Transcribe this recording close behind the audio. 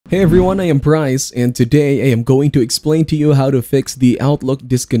Hey everyone, I am Bryce, and today I am going to explain to you how to fix the Outlook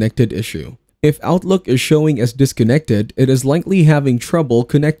disconnected issue. If Outlook is showing as disconnected, it is likely having trouble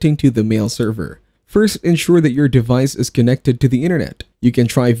connecting to the mail server. First, ensure that your device is connected to the internet. You can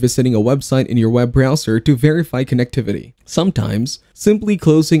try visiting a website in your web browser to verify connectivity. Sometimes, simply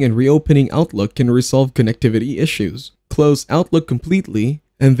closing and reopening Outlook can resolve connectivity issues. Close Outlook completely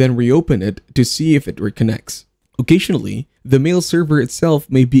and then reopen it to see if it reconnects. Occasionally, the mail server itself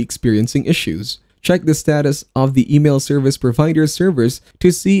may be experiencing issues. Check the status of the email service provider's servers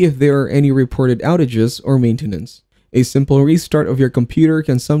to see if there are any reported outages or maintenance. A simple restart of your computer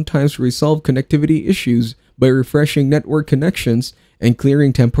can sometimes resolve connectivity issues by refreshing network connections and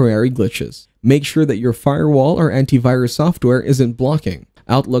clearing temporary glitches. Make sure that your firewall or antivirus software isn't blocking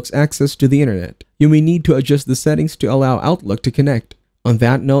Outlook's access to the internet. You may need to adjust the settings to allow Outlook to connect. On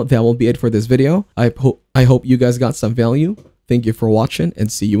that note, that will be it for this video. I hope you guys got some value. Thank you for watching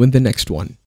and see you in the next one.